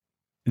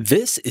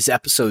This is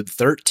episode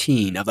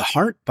 13 of the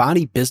Heart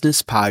Body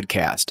Business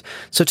Podcast.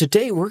 So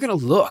today we're going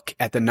to look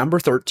at the number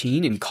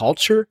 13 in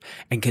culture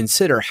and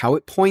consider how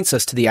it points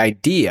us to the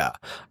idea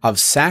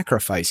of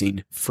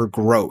sacrificing for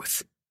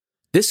growth.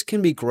 This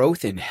can be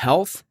growth in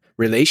health,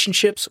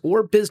 relationships,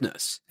 or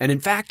business. And in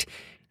fact,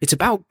 it's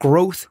about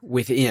growth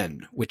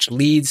within, which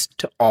leads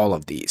to all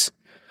of these.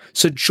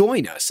 So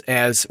join us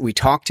as we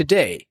talk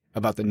today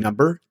about the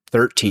number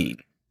 13.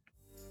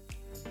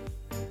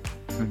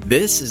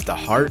 This is the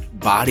Heart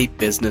Body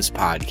Business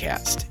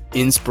Podcast.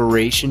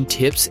 Inspiration,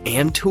 tips,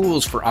 and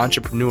tools for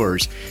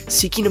entrepreneurs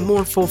seeking a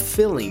more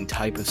fulfilling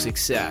type of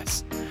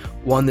success.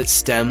 One that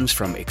stems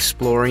from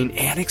exploring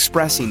and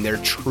expressing their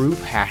true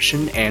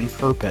passion and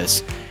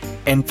purpose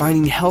and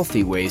finding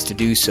healthy ways to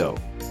do so.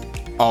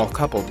 All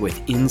coupled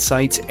with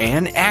insights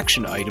and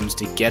action items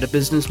to get a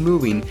business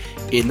moving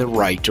in the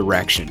right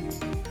direction.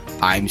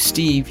 I'm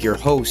Steve, your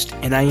host,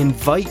 and I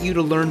invite you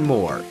to learn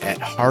more at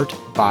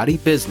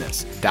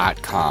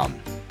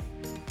heartbodybusiness.com.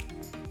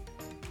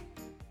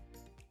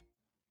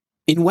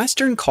 In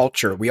Western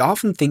culture, we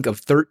often think of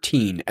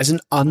 13 as an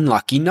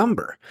unlucky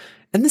number,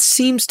 and this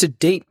seems to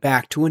date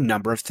back to a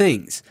number of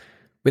things.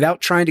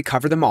 Without trying to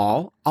cover them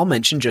all, I'll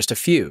mention just a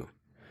few.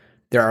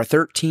 There are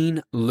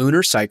 13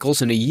 lunar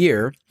cycles in a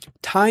year,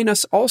 tying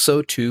us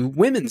also to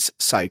women's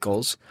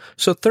cycles,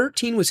 so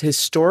 13 was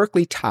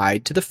historically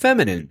tied to the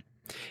feminine.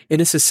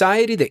 In a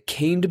society that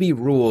came to be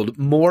ruled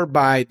more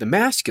by the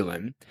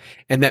masculine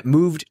and that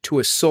moved to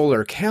a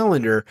solar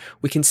calendar,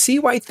 we can see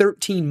why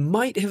 13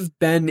 might have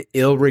been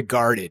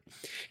ill-regarded.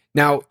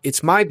 Now,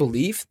 it's my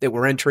belief that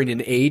we're entering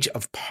an age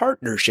of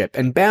partnership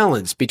and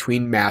balance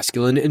between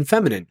masculine and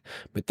feminine,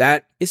 but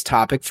that is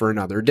topic for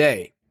another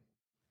day.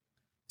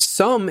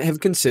 Some have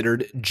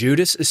considered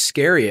Judas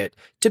Iscariot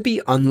to be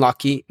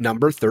unlucky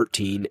number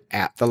 13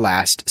 at the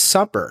Last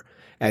Supper,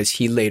 as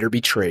he later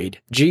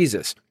betrayed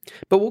Jesus.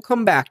 But we'll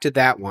come back to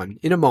that one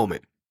in a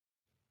moment.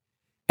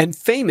 And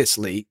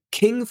famously,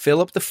 King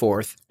Philip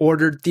IV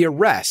ordered the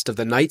arrest of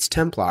the Knights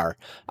Templar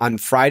on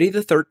Friday the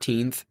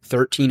 13th,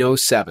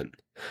 1307.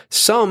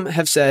 Some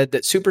have said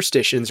that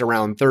superstitions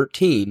around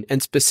 13,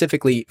 and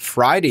specifically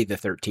Friday the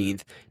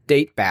 13th,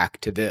 date back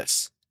to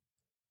this.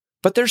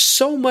 But there's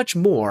so much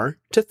more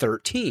to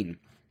 13.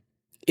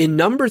 In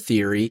number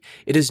theory,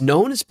 it is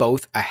known as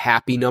both a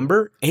happy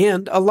number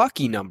and a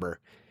lucky number.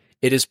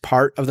 It is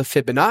part of the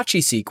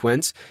Fibonacci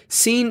sequence,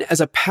 seen as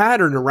a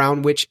pattern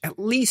around which at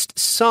least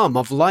some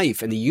of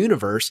life in the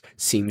universe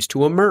seems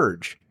to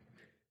emerge.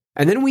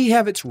 And then we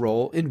have its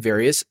role in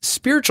various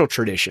spiritual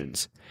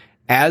traditions.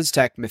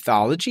 Aztec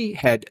mythology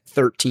had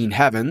 13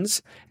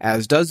 heavens,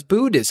 as does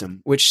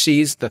Buddhism, which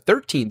sees the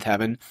 13th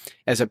heaven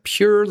as a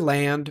pure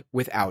land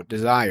without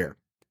desire.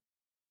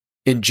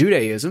 In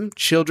Judaism,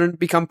 children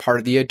become part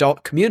of the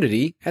adult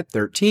community at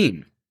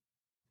 13.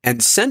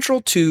 And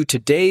central to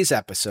today's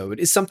episode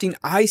is something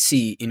I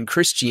see in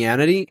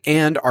Christianity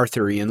and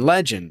Arthurian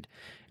legend,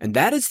 and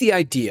that is the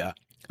idea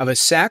of a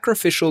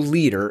sacrificial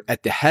leader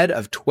at the head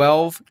of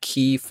 12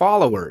 key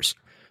followers.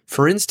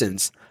 For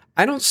instance,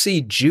 I don't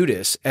see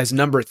Judas as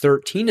number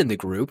 13 in the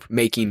group,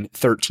 making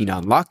 13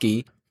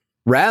 unlucky.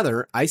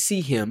 Rather, I see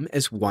him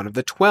as one of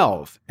the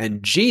 12,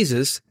 and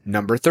Jesus,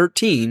 number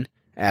 13,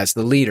 as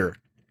the leader.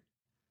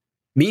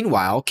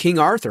 Meanwhile, King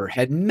Arthur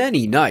had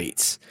many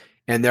knights,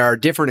 and there are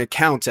different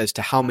accounts as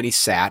to how many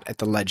sat at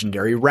the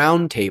legendary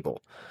Round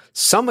Table.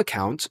 Some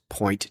accounts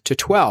point to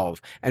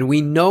 12, and we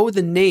know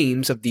the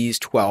names of these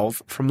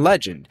 12 from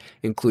legend,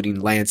 including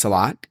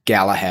Lancelot,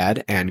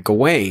 Galahad, and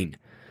Gawain.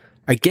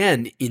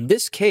 Again, in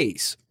this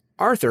case,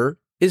 Arthur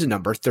is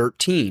number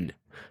 13,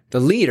 the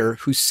leader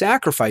who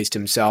sacrificed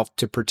himself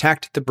to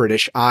protect the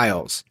British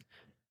Isles.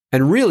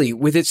 And really,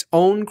 with its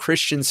own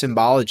Christian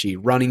symbology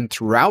running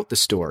throughout the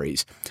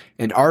stories,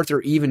 and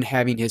Arthur even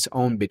having his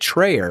own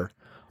betrayer,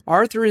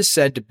 Arthur is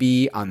said to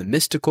be on the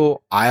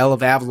mystical Isle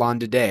of Avalon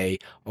today,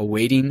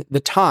 awaiting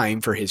the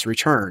time for his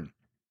return.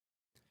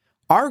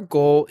 Our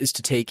goal is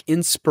to take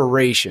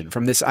inspiration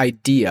from this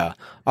idea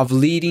of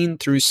leading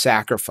through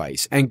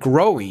sacrifice and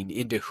growing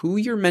into who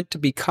you're meant to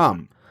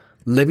become,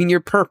 living your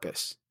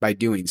purpose by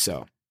doing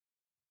so.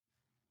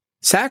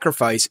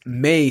 Sacrifice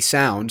may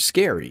sound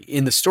scary.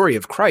 In the story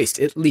of Christ,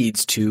 it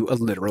leads to a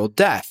literal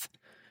death.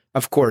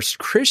 Of course,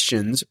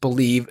 Christians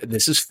believe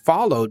this is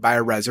followed by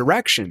a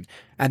resurrection,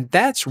 and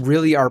that's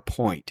really our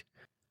point.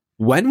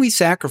 When we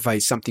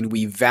sacrifice something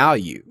we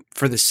value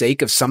for the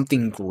sake of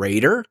something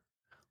greater,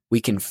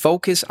 we can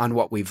focus on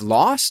what we've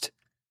lost,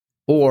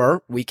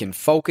 or we can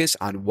focus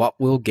on what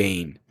we'll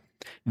gain.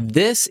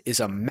 This is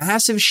a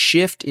massive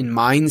shift in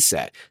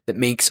mindset that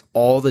makes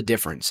all the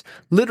difference.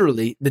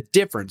 Literally, the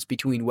difference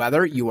between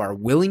whether you are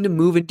willing to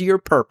move into your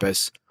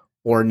purpose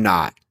or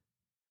not.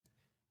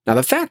 Now,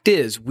 the fact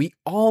is, we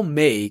all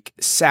make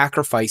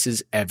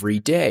sacrifices every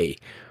day.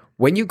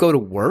 When you go to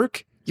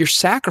work, you're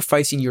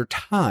sacrificing your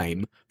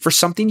time for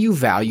something you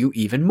value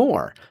even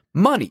more.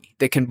 Money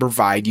that can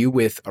provide you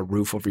with a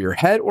roof over your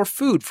head or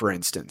food, for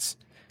instance.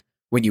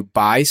 When you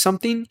buy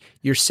something,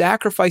 you're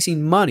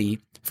sacrificing money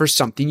for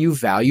something you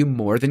value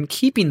more than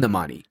keeping the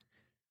money.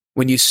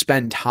 When you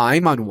spend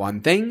time on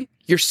one thing,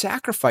 you're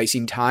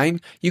sacrificing time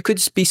you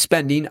could be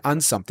spending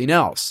on something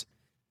else.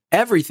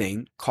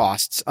 Everything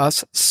costs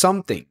us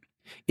something.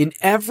 In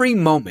every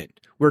moment,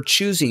 we're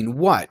choosing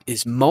what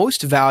is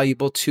most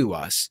valuable to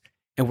us,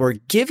 and we're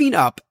giving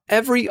up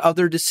every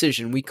other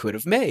decision we could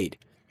have made.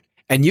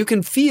 And you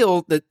can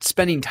feel that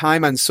spending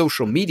time on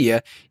social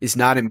media is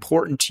not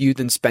important to you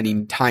than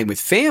spending time with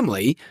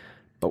family.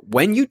 But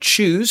when you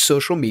choose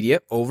social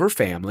media over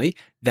family,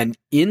 then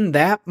in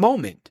that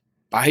moment,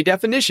 by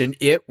definition,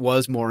 it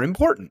was more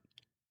important.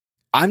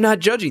 I'm not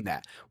judging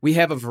that. We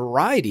have a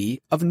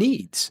variety of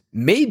needs.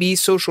 Maybe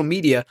social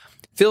media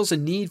fills a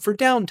need for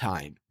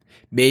downtime.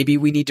 Maybe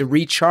we need to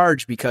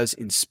recharge because,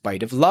 in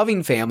spite of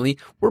loving family,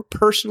 we're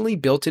personally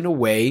built in a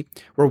way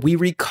where we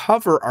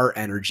recover our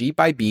energy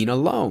by being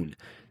alone.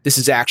 This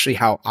is actually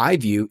how I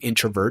view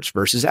introverts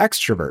versus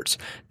extroverts.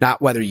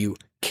 Not whether you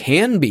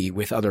can be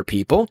with other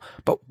people,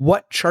 but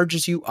what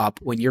charges you up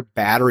when your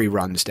battery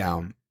runs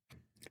down.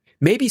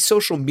 Maybe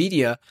social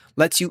media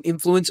lets you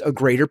influence a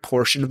greater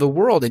portion of the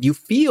world, and you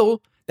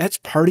feel that's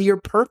part of your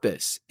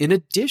purpose, in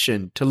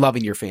addition to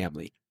loving your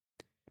family.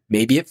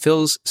 Maybe it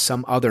fills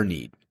some other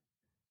need.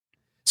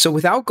 So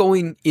without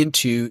going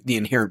into the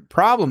inherent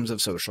problems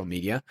of social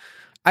media,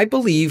 I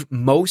believe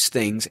most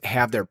things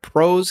have their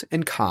pros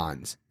and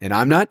cons, and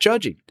I'm not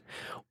judging.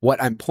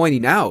 What I'm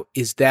pointing out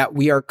is that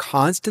we are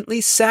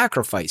constantly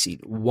sacrificing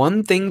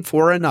one thing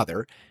for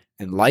another,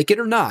 and like it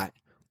or not,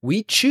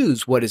 we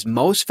choose what is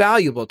most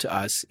valuable to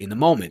us in the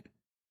moment.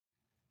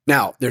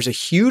 Now, there's a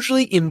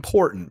hugely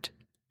important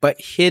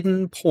but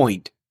hidden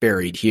point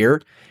buried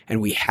here,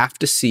 and we have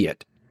to see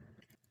it.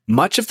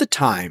 Much of the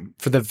time,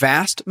 for the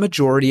vast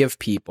majority of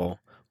people,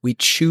 we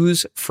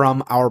choose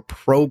from our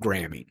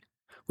programming.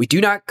 We do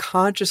not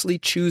consciously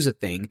choose a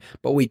thing,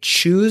 but we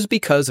choose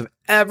because of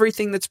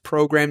everything that's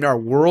programmed our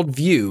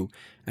worldview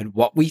and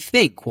what we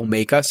think will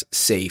make us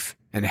safe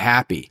and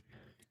happy.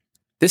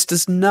 This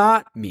does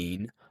not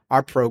mean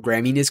our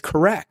programming is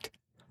correct.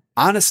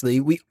 Honestly,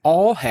 we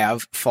all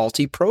have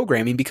faulty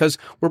programming because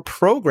we're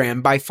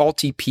programmed by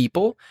faulty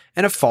people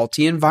and a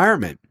faulty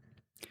environment.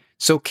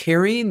 So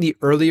carrying the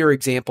earlier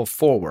example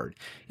forward,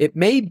 it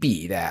may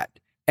be that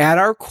at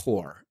our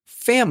core,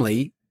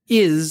 family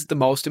is the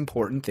most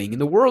important thing in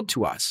the world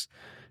to us,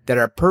 that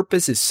our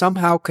purpose is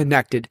somehow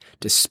connected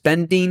to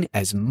spending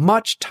as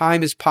much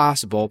time as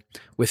possible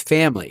with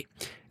family.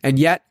 And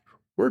yet,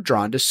 we're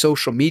drawn to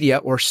social media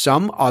or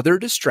some other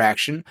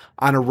distraction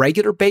on a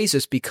regular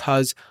basis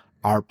because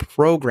our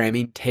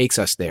programming takes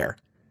us there.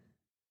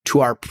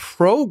 To our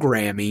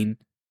programming,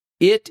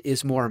 it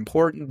is more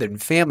important than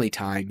family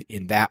time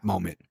in that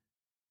moment.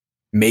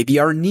 Maybe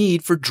our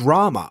need for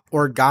drama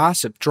or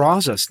gossip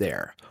draws us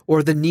there,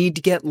 or the need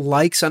to get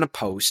likes on a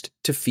post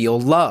to feel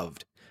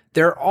loved.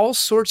 There are all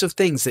sorts of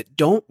things that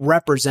don't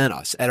represent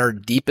us at our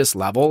deepest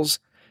levels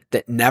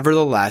that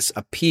nevertheless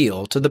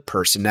appeal to the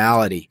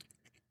personality.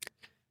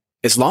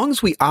 As long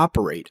as we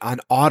operate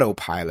on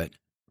autopilot,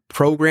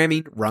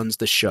 programming runs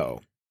the show.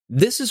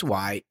 This is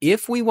why,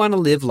 if we want to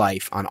live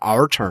life on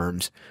our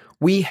terms,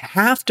 we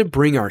have to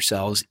bring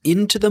ourselves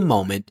into the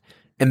moment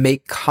and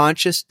make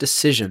conscious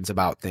decisions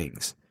about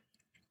things.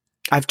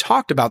 I've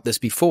talked about this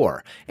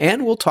before,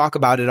 and we'll talk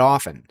about it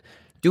often.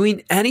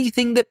 Doing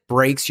anything that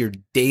breaks your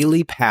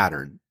daily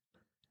pattern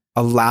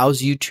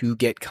allows you to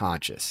get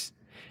conscious.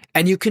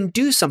 And you can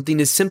do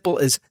something as simple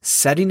as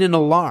setting an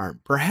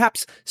alarm,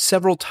 perhaps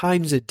several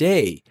times a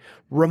day,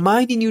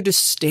 reminding you to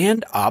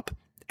stand up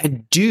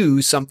and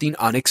do something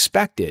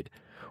unexpected,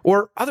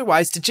 or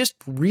otherwise to just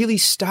really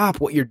stop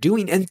what you're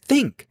doing and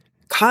think,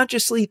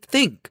 consciously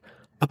think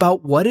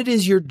about what it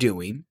is you're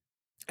doing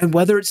and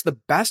whether it's the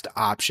best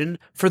option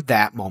for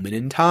that moment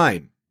in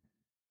time.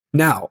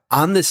 Now,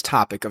 on this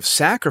topic of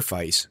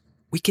sacrifice,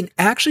 we can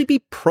actually be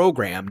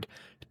programmed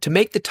to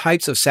make the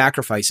types of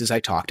sacrifices I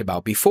talked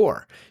about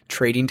before,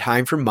 trading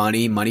time for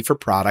money, money for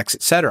products,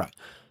 etc.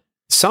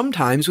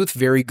 Sometimes with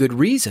very good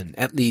reason,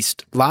 at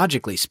least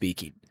logically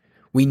speaking.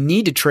 We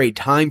need to trade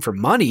time for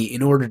money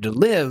in order to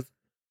live,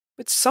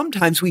 but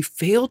sometimes we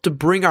fail to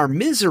bring our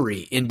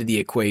misery into the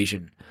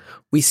equation.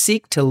 We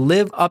seek to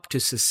live up to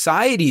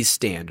society's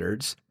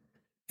standards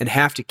and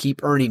have to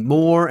keep earning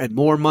more and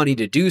more money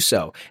to do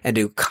so. And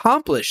to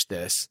accomplish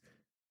this,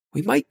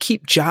 we might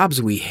keep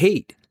jobs we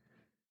hate.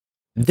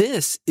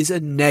 This is a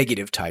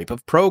negative type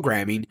of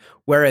programming,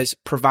 whereas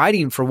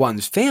providing for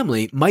one's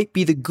family might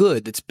be the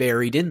good that's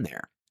buried in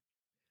there.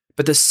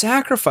 But the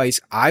sacrifice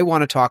I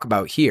want to talk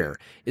about here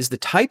is the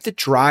type that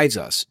drives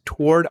us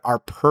toward our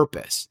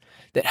purpose,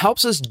 that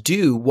helps us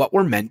do what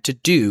we're meant to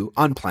do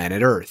on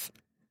planet Earth.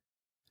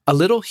 A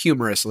little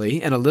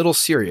humorously and a little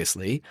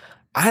seriously,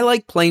 I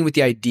like playing with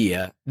the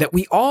idea that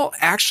we all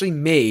actually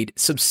made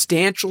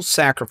substantial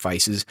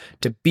sacrifices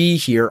to be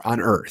here on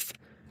Earth.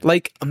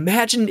 Like,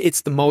 imagine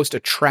it's the most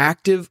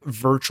attractive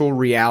virtual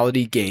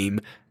reality game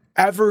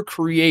ever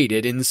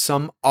created in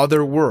some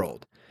other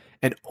world,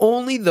 and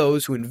only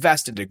those who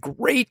invested a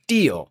great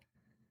deal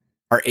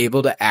are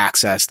able to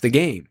access the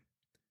game.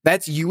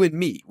 That's you and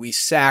me. We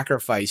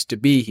sacrificed to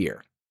be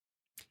here.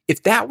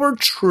 If that were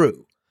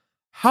true,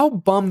 how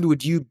bummed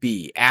would you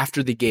be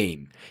after the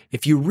game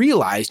if you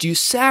realized you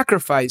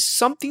sacrificed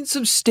something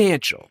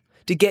substantial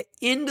to get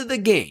into the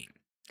game,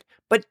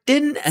 but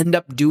didn't end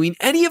up doing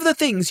any of the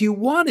things you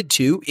wanted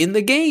to in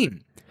the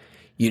game?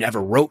 You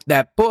never wrote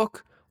that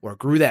book, or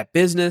grew that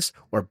business,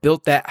 or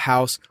built that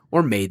house,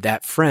 or made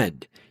that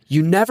friend.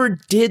 You never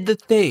did the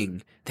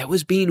thing that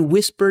was being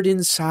whispered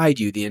inside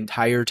you the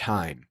entire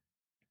time.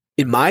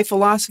 In my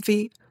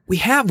philosophy, we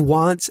have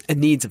wants and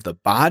needs of the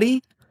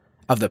body,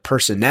 of the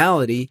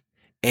personality,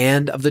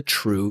 and of the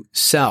true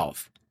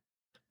self.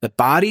 The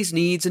body's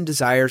needs and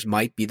desires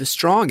might be the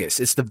strongest.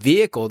 It's the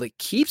vehicle that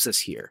keeps us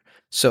here.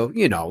 So,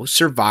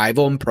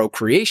 survival and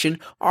procreation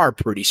are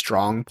pretty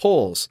strong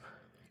pulls.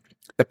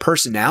 The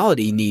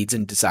personality needs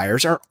and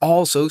desires are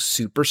also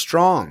super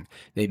strong.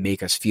 They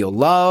make us feel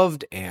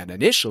loved and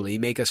initially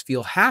make us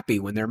feel happy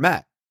when they're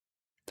met.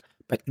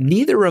 But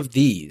neither of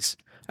these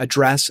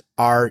address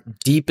our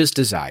deepest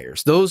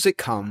desires, those that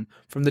come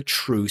from the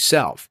true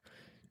self,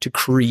 to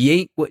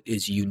create what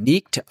is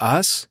unique to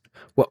us,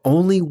 what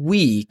only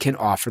we can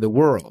offer the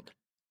world,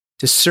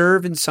 to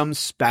serve in some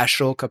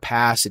special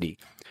capacity,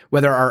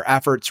 whether our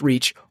efforts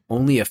reach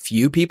only a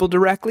few people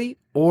directly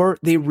or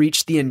they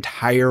reach the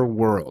entire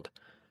world,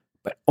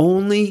 but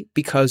only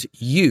because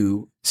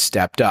you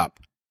stepped up.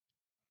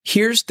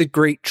 Here's the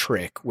great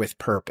trick with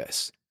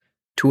purpose.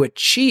 To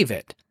achieve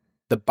it,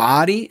 the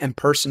body and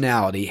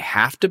personality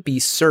have to be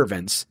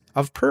servants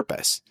of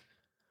purpose.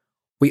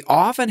 We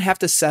often have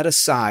to set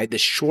aside the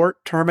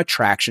short-term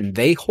attraction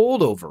they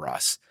hold over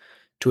us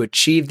to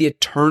achieve the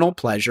eternal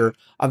pleasure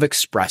of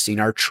expressing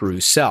our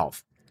true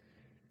self.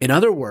 In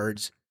other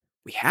words,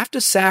 we have to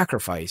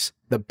sacrifice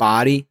the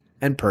body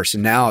and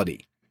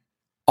personality.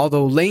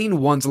 Although laying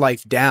one's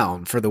life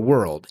down for the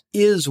world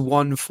is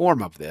one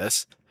form of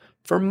this,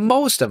 for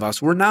most of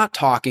us, we're not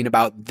talking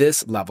about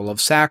this level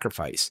of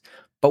sacrifice,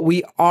 but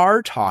we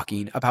are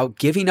talking about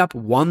giving up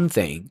one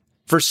thing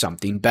for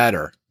something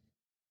better.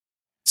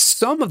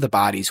 Some of the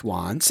body's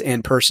wants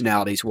and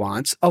personality's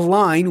wants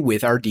align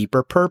with our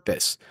deeper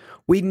purpose.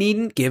 We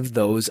needn't give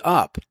those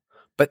up.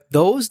 But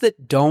those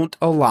that don't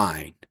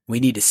align, we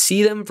need to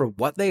see them for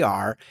what they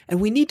are, and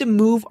we need to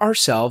move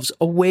ourselves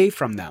away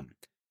from them.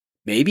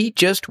 Maybe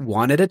just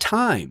one at a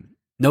time.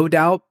 No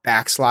doubt,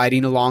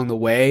 backsliding along the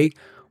way,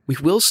 we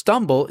will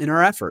stumble in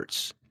our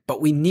efforts,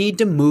 but we need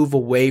to move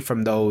away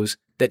from those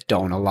that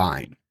don't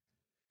align.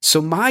 So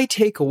my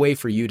takeaway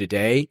for you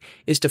today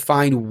is to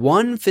find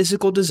one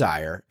physical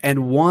desire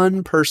and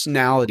one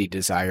personality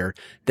desire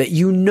that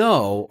you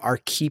know are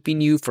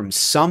keeping you from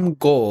some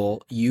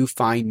goal you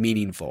find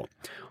meaningful.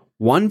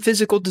 One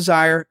physical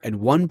desire and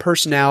one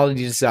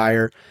personality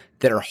desire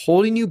that are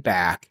holding you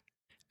back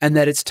and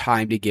that it's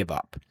time to give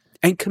up.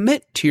 And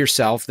commit to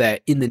yourself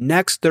that in the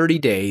next 30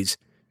 days,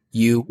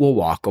 you will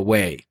walk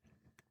away.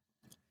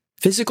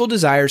 Physical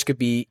desires could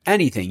be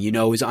anything you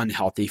know is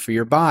unhealthy for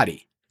your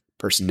body.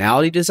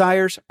 Personality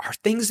desires are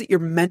things that you're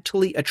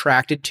mentally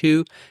attracted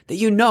to that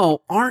you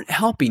know aren't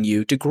helping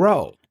you to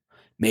grow.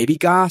 Maybe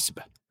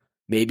gossip.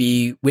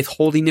 Maybe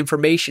withholding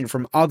information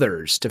from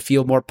others to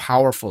feel more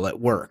powerful at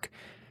work.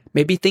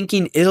 Maybe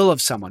thinking ill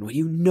of someone when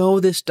you know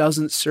this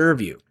doesn't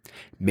serve you.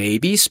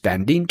 Maybe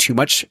spending too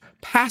much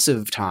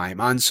passive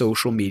time on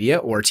social media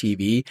or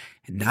TV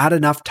and not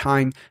enough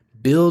time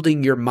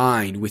building your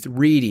mind with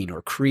reading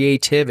or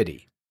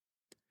creativity.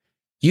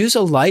 Use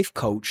a life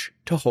coach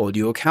to hold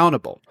you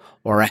accountable,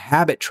 or a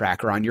habit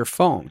tracker on your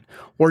phone,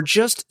 or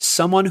just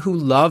someone who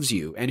loves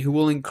you and who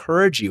will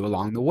encourage you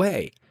along the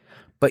way.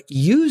 But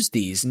use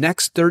these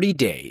next 30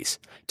 days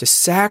to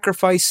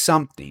sacrifice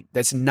something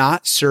that's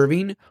not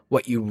serving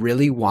what you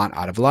really want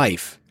out of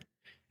life.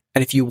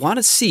 And if you want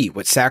to see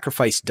what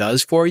sacrifice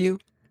does for you,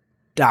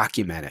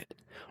 document it.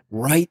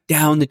 Write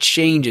down the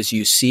changes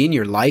you see in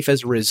your life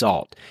as a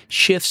result,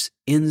 shifts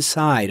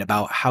inside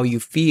about how you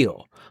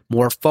feel,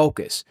 more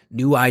focus,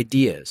 new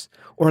ideas,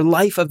 or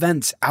life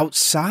events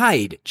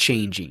outside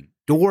changing,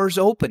 doors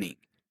opening.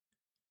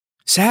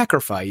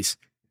 Sacrifice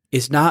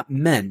is not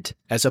meant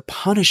as a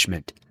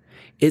punishment.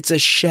 It's a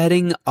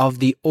shedding of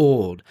the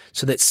old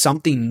so that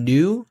something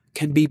new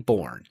can be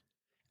born.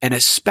 And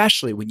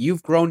especially when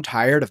you've grown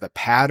tired of the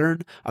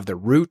pattern, of the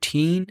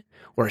routine,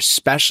 or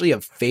especially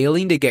of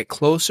failing to get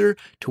closer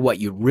to what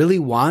you really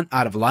want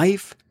out of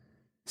life,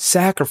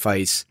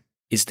 sacrifice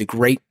is the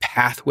great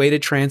pathway to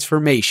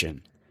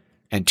transformation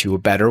and to a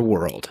better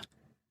world.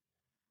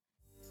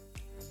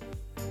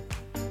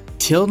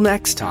 Till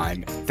next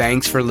time,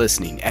 thanks for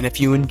listening. And if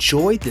you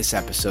enjoyed this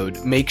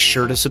episode, make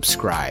sure to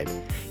subscribe.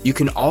 You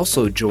can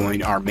also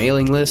join our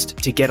mailing list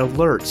to get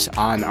alerts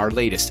on our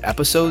latest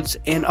episodes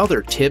and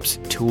other tips,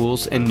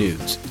 tools, and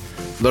news.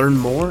 Learn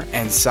more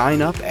and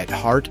sign up at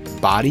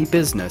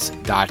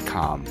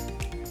heartbodybusiness.com.